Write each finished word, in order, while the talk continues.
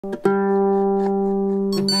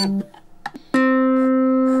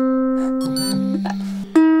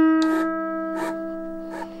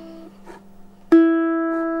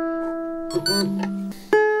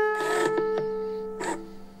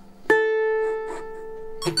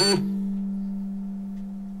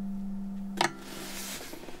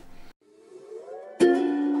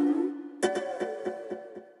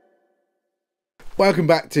Welcome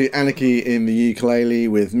back to Anarchy in the Ukulele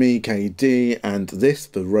with me, KD, and this,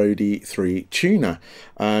 the Roadie 3 tuner.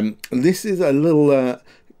 This is a little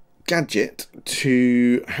gadget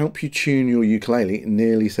to help you tune your ukulele.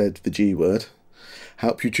 Nearly said the G word.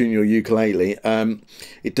 Help you tune your ukulele.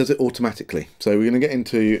 It does it automatically. So we're going to get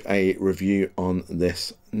into a review on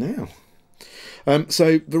this now.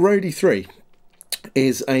 So the Roadie 3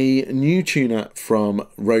 is a new tuner from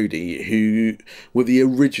Roadie, who were the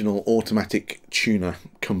original automatic tuner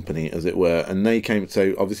company, as it were, and they came,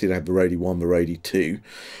 so obviously they had the Roadie 1, the Roadie 2,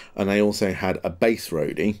 and they also had a bass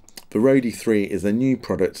Roadie. The Roadie 3 is a new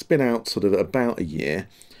product, it's been out sort of about a year,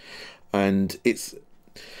 and it's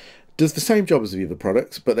does the same job as the other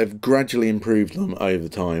products, but they've gradually improved them over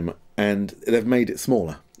time, and they've made it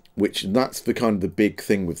smaller, which that's the kind of the big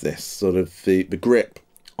thing with this, sort of the grip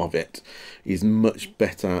of it is much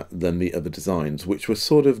better than the other designs, which were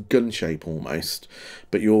sort of gun shape almost,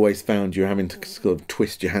 but you always found you're having to sort of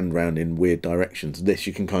twist your hand around in weird directions. This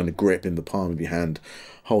you can kind of grip in the palm of your hand,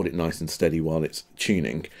 hold it nice and steady while it's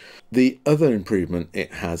tuning. The other improvement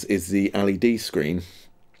it has is the LED screen,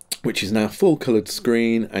 which is now full coloured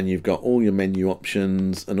screen, and you've got all your menu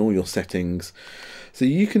options and all your settings, so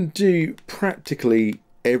you can do practically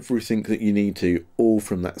everything that you need to all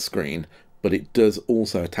from that screen. But it does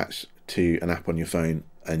also attach to an app on your phone,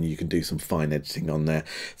 and you can do some fine editing on there.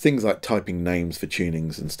 Things like typing names for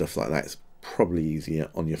tunings and stuff like that is probably easier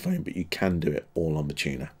on your phone, but you can do it all on the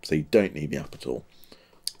tuner, so you don't need the app at all.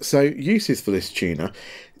 So uses for this tuner,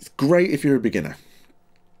 it's great if you're a beginner.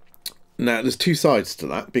 Now there's two sides to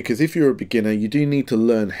that, because if you're a beginner you do need to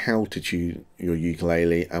learn how to tune your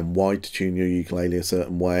ukulele and why to tune your ukulele a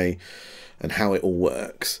certain way and how it all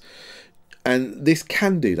works. And this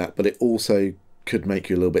can do that, but it also could make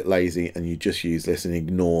you a little bit lazy and you just use this and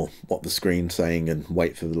ignore what the screen's saying and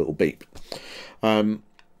wait for the little beep. But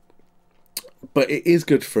it is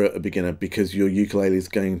good for a beginner because your ukulele is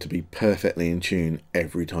going to be perfectly in tune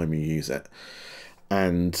every time you use it.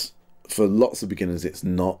 And for lots of beginners it's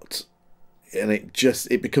not, and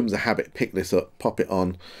it becomes a habit. Pick this up, pop it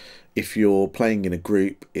on. If you're playing in a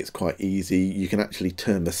group, it's quite easy. You can actually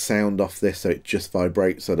turn the sound off this so it just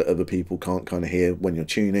vibrates so that other people can't kind of hear when you're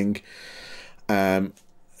tuning. That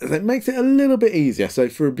makes it a little bit easier. So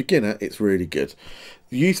for a beginner, it's really good.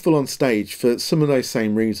 Useful on stage for some of those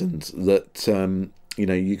same reasons that, you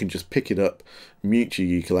know, you can just pick it up, mute your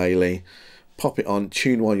ukulele, pop it on,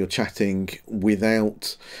 tune while you're chatting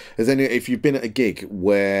without, if you've been at a gig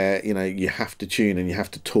where, you know, you have to tune and you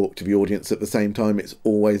have to talk to the audience at the same time, it's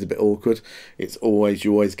always a bit awkward. You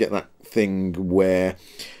always get that thing where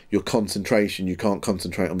your concentration, you can't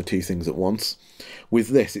concentrate on the two things at once. With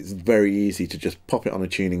this, it's very easy to just pop it on a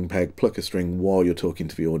tuning peg, pluck a string while you're talking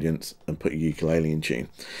to the audience and put your ukulele in tune.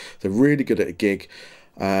 So really good at a gig.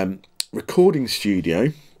 Recording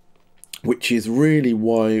studio, which is really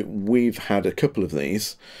why we've had a couple of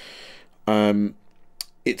these.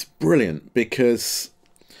 It's brilliant because,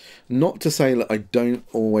 not to say that I don't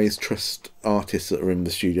always trust artists that are in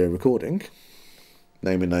the studio recording,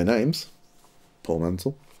 naming no names, Paul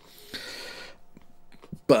Mansell,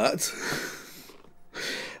 but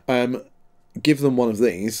give them one of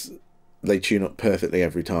these, they tune up perfectly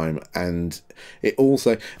every time, and they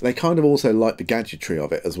kind of also like the gadgetry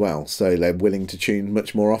of it as well, so they're willing to tune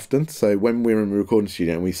much more often. So when we're in the recording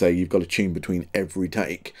studio and we say you've got to tune between every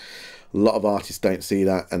take, a lot of artists don't see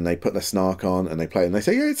that and they put their snark on and they play and they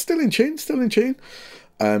say, yeah, it's still in tune, still in tune.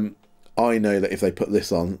 I know that if they put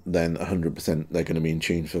this on, then 100% they're going to be in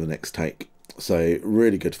tune for the next take. So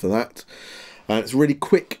really good for that. It's really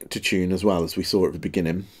quick to tune as well, as we saw at the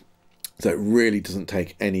beginning. So it really doesn't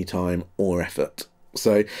take any time or effort.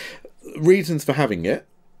 So reasons for having it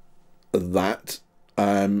are that,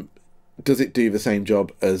 does it do the same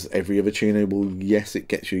job as every other tuner? Well, yes, it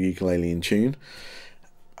gets your ukulele in tune.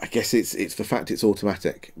 I guess it's the fact it's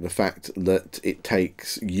automatic, the fact that it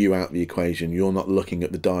takes you out the equation. You're not looking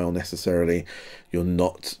at the dial necessarily. You're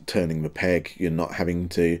not turning the peg. You're not having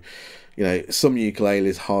to, you know, some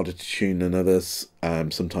ukuleles harder to tune than others.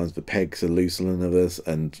 Sometimes the pegs are looser than others,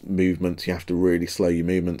 and movements, you have to really slow your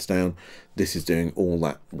movements down. This is doing all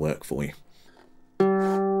that work for you.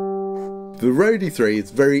 The Roadie 3 is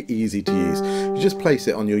very easy to use. You just place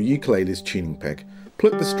it on your ukulele's tuning peg,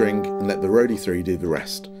 pluck the string and let the Roadie 3 do the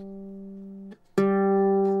rest.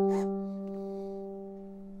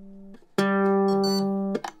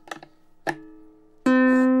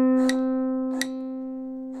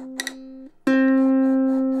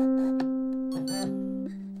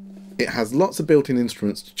 It has lots of built-in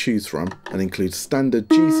instruments to choose from and includes standard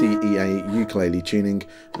G-C-E-A ukulele tuning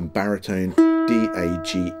and baritone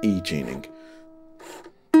D-A-G-E tuning.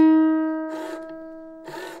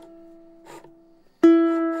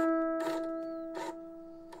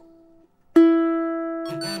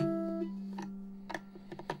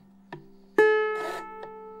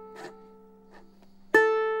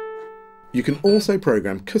 You can also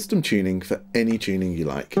program custom tuning for any tuning you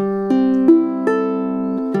like.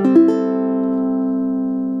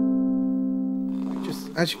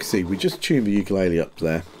 As you can see, we just tuned the ukulele up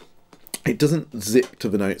there. It doesn't zip to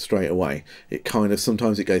the note straight away. It kind of,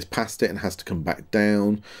 sometimes it goes past it and has to come back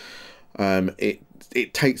down.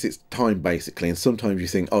 It takes its time basically, and sometimes you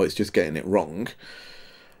think, oh, it's just getting it wrong.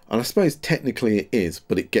 And I suppose technically it is,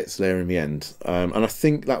 but it gets there in the end. And I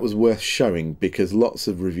think that was worth showing because lots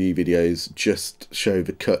of review videos just show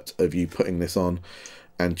the cut of you putting this on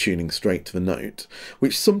and tuning straight to the note,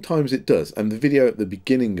 which sometimes it does. And the video at the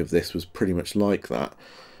beginning of this was pretty much like that.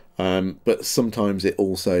 But sometimes it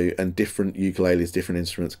also, and different ukuleles, different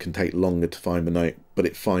instruments can take longer to find the note, but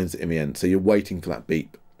it finds it in the end. So you're waiting for that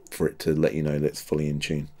beep for it to let you know that it's fully in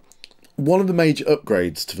tune. One of the major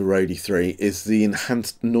upgrades to the Roadie 3 is the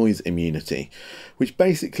enhanced noise immunity, which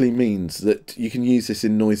basically means that you can use this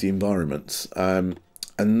in noisy environments. And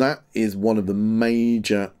that is one of the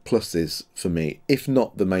major pluses for me, if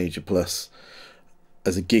not the major plus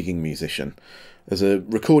as a gigging musician. As a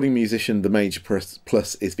recording musician, the major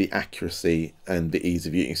plus is the accuracy and the ease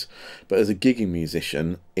of use. But as a gigging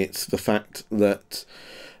musician, it's the fact that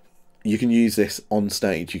you can use this on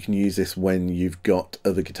stage. You can use this when you've got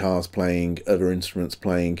other guitars playing, other instruments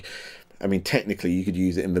playing. I mean, technically, you could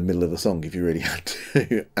use it in the middle of a song if you really had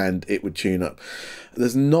to, and it would tune up.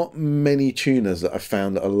 There's not many tuners that I've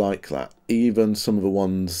found that are like that. Even some of the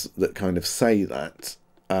ones that kind of say that,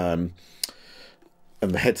 and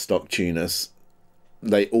the headstock tuners,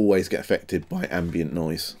 they always get affected by ambient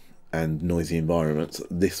noise and noisy environments.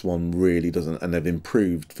 This one really doesn't, and they've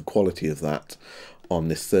improved the quality of that on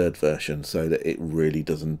this third version so that it really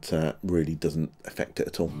doesn't affect it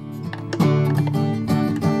at all.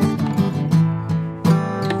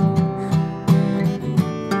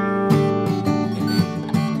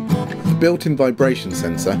 The built-in vibration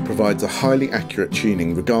sensor provides a highly accurate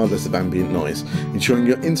tuning regardless of ambient noise, ensuring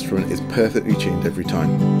your instrument is perfectly tuned every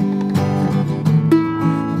time.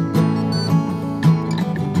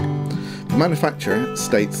 The manufacturer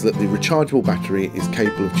states that the rechargeable battery is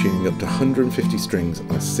capable of tuning up to 150 strings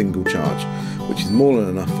on a single charge, which is more than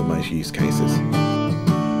enough for most use cases.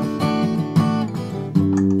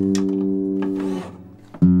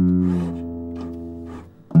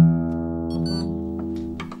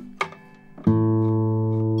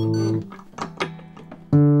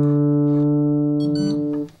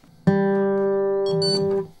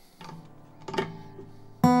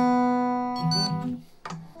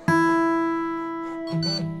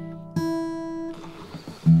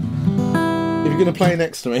 If you're going to play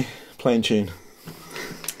next to me, play in tune.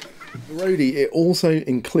 The Roadie, it also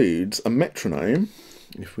includes a metronome.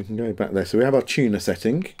 If we can go back there. So we have our tuner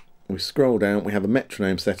setting. We scroll down, we have a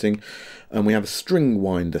metronome setting, and we have a string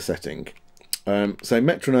winder setting. So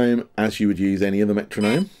metronome, as you would use any other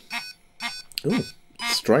metronome. Ooh,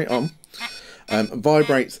 straight on.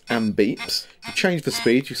 Vibrates and beeps. You change the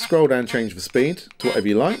speed, you scroll down, change the speed to whatever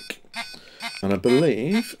you like. And I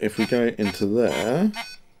believe if we go into there,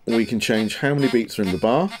 we can change how many beats are in the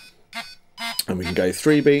bar, and we can go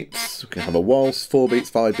 3 beats, we can have a waltz, 4 beats,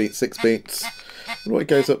 5 beats, 6 beats, what it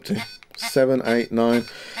goes up to, 7, 8, 9,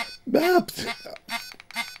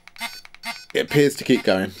 it appears to keep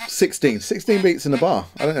going, 16 beats in the bar.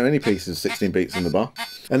 I don't know any pieces of 16 beats in the bar.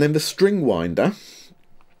 And then the string winder,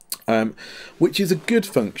 which is a good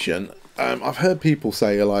function. I've heard people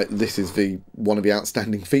say like this is one of the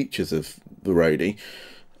outstanding features of the Roadie.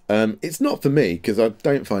 It's not for me because I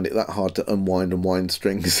don't find it that hard to unwind and wind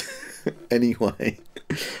strings anyway.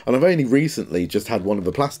 And I've only recently just had one of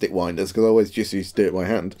the plastic winders because I always just used to do it by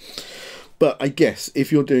hand. But I guess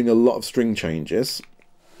if you're doing a lot of string changes,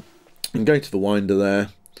 you can go to the winder there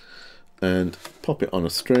and pop it on a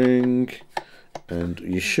string, and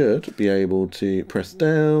you should be able to press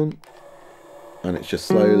down, and it's just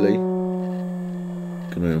slowly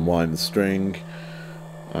going to unwind the string.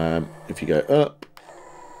 If you go up,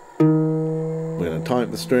 we're going to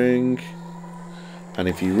tighten the string, and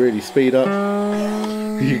if you really speed up,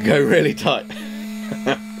 you go really tight.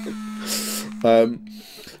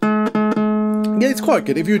 Yeah, it's quite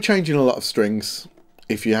good if you're changing a lot of strings.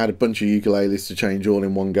 If you had a bunch of ukuleles to change all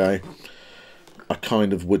in one go, I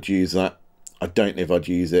kind of would use that. I don't know if I'd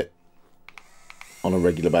use it on a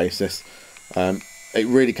regular basis. It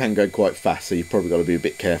really can go quite fast, so you've probably got to be a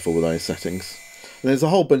bit careful with those settings. And there's a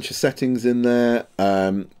whole bunch of settings in there.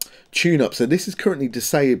 Tune up. So this is currently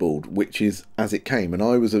disabled, which is as it came, and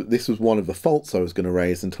this was one of the faults I was going to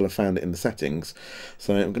raise until I found it in the settings.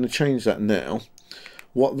 So I'm going to change that now.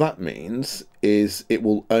 What that means is it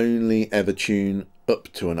will only ever tune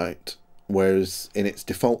up to a note, whereas in its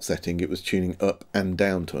default setting it was tuning up and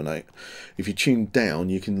down to a note. If you tune down,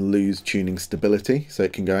 you can lose tuning stability, so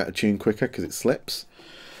it can go out of tune quicker because it slips.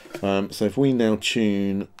 So if we now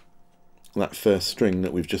tune that first string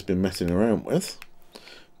that we've just been messing around with,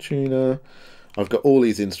 tuner, I've got all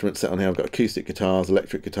these instruments set on here. I've got acoustic guitars,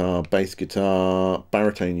 electric guitar, bass guitar,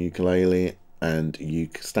 baritone ukulele, and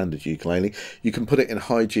standard ukulele. You can put it in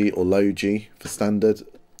high G or low G for standard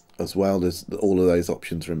as well. There's all of those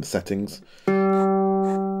options are in the settings.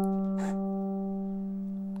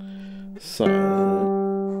 So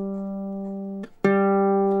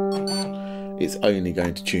it's only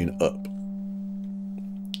going to tune up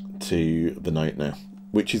to the note now,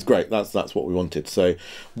 which is great. That's what we wanted. So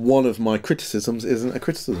one of my criticisms isn't a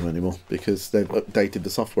criticism anymore, because they've updated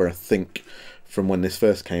the software, I think, from when this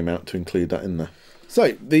first came out to include that in there.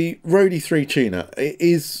 So the Roadie 3 tuner, it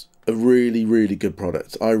is a really, really good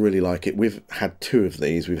product. I really like it. We've had two of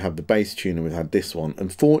these. We've had the bass tuner, we've had this one.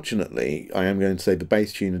 Unfortunately, I am going to say the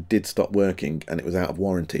bass tuner did stop working and it was out of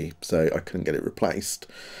warranty, so I couldn't get it replaced.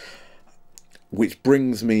 Which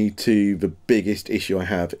brings me to the biggest issue I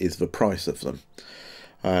have, is the price of them.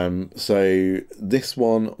 So this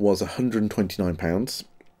one was £129.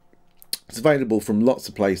 It's available from lots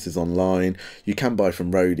of places online. You can buy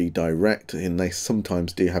from Roadie direct, and they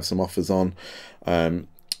sometimes do have some offers on.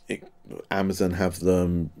 Amazon have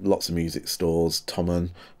them, lots of music stores,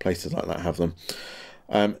 Tom, places like that have them.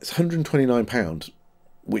 It's £129,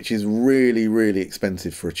 which is really, really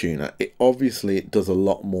expensive for a tuner. It does a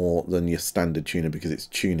lot more than your standard tuner because it's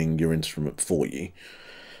tuning your instrument for you.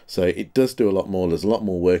 So it does do a lot more. There's a lot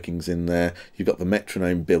more workings in there. You've got the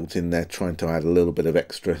metronome built in there, trying to add a little bit of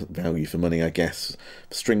extra value for money, I guess.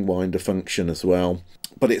 String winder function as well.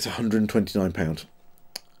 But it's £129.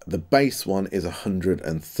 The base one is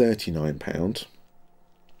 £139.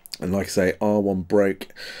 And like I say, R1 broke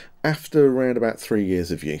after around about 3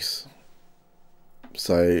 years of use.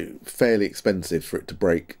 So fairly expensive for it to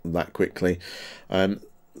break that quickly.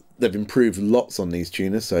 They've improved lots on these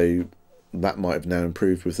tuners, so that might have now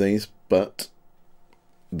improved with these, but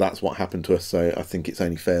that's what happened to us, so I think it's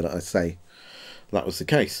only fair that I say that was the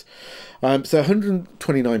case. So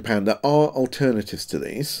 £129, there are alternatives to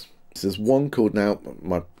these. So there's one called, now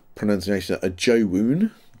my pronunciation, a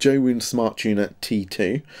Jowoon Smart Tuner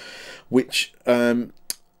T2, which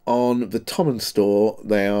on the Tom store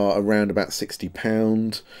they are around about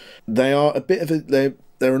 £60. They are a bit of a,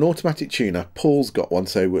 they're an automatic tuner. Paul's got one,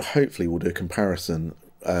 so hopefully we'll do a comparison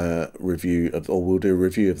review of, or we'll do a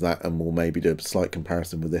review of that, and we'll maybe do a slight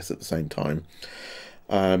comparison with this at the same time.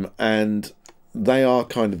 And they are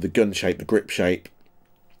kind of the gun shape, the grip shape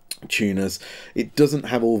tuners. It doesn't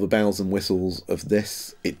have all the bells and whistles of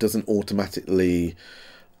this. It doesn't automatically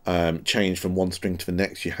change from one string to the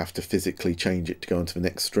next. You have to physically change it to go onto the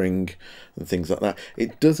next string and things like that.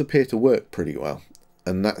 It does appear to work pretty well,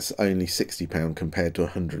 and that's only £60 compared to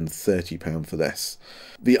 £130 for this.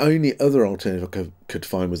 The only other alternative I could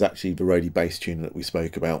find was actually the Roadie bass tuner that we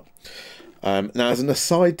spoke about. Now, as an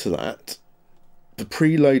aside to that, the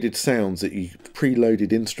preloaded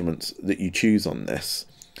preloaded instruments that you choose on this,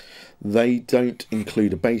 they don't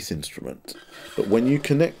include a bass instrument. But when you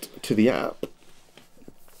connect to the app,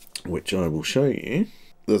 which I will show you,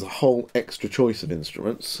 there's a whole extra choice of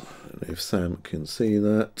instruments. I don't know if Sam can see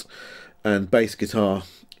that. And bass guitar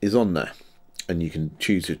is on there, and you can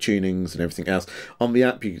choose your tunings and everything else. On the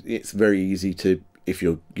app, it's very easy to, if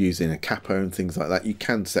you're using a capo and things like that, you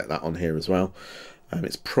can set that on here as well.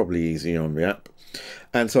 It's probably easier on the app.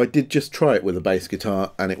 And so I did just try it with a bass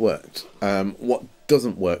guitar, and it worked. What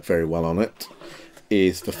doesn't work very well on it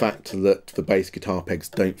is the fact that the bass guitar pegs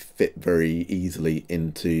don't fit very easily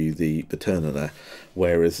into the turner there,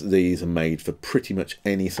 whereas these are made for pretty much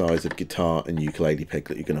any size of guitar and ukulele peg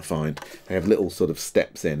that you're going to find. They have little sort of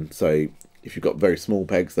steps in, so if you've got very small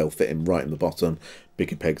pegs, they'll fit in right in the bottom.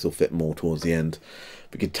 Bigger pegs will fit more towards the end.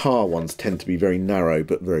 The guitar ones tend to be very narrow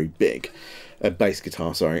but very big. Bass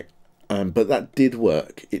guitar, sorry. But that did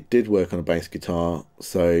work. It did work on a bass guitar,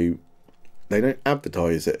 so they don't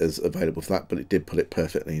advertise it as available for that, but it did put it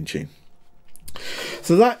perfectly in tune.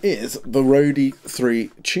 So that is the Roadie 3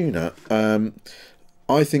 tuner.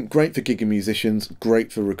 I think great for gigging musicians,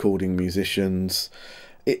 great for recording musicians.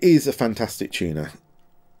 It is a fantastic tuner.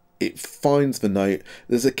 It finds the note.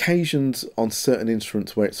 There's occasions on certain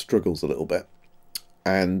instruments where it struggles a little bit,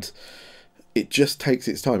 and it just takes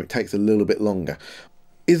its time. It takes a little bit longer.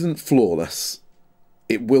 Isn't flawless.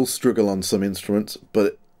 It will struggle on some instruments,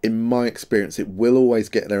 but in my experience, it will always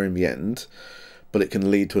get there in the end. But it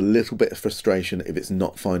can lead to a little bit of frustration if it's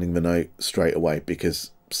not finding the note straight away,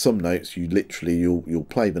 because some notes you'll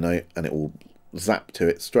play the note and it will zap to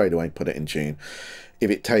it straight away, put it in tune.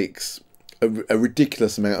 If it takes a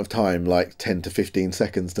ridiculous amount of time, like 10 to 15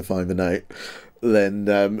 seconds to find the note,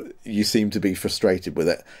 then you seem to be frustrated with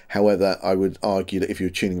it. However, I would argue that if you're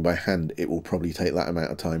tuning by hand, it will probably take that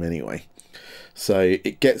amount of time anyway. So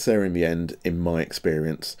it gets there in the end, in my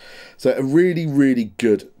experience. So a really, really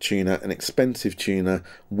good tuner, an expensive tuner,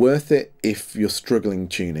 worth it if you're struggling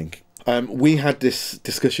tuning. We had this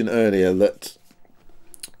discussion earlier that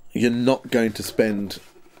you're not going to spend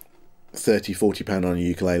 £30–40 on a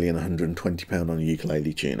ukulele and £120 on a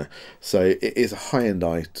ukulele tuner. So it is a high-end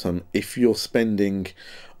item. If you're spending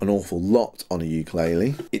an awful lot on a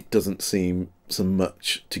ukulele, it doesn't seem so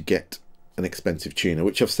much to get an expensive tuner,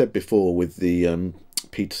 which I've said before with the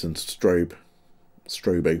Peterson Strobo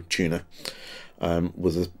tuner,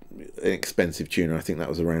 was an expensive tuner. I think that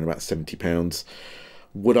was around about £70.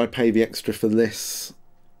 Would I pay the extra for this,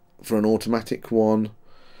 for an automatic one?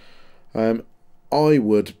 I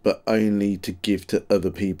would, but only to give to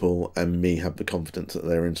other people and me have the confidence that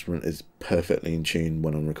their instrument is perfectly in tune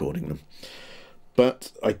when I'm recording them.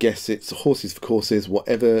 But I guess it's horses for courses,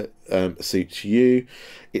 whatever suits you.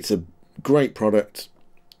 It's a great product.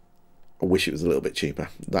 I wish it was a little bit cheaper.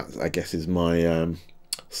 That, I guess, is my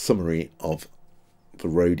summary of the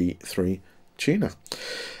Roadie 3 tuner.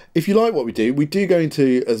 If you like what we do go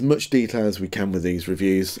into as much detail as we can with these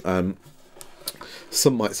reviews.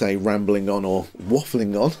 Some might say rambling on or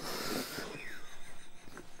waffling on.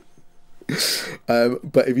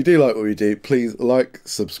 But if you do like what we do, please like,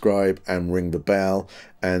 subscribe and ring the bell,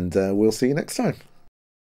 and we'll see you next time.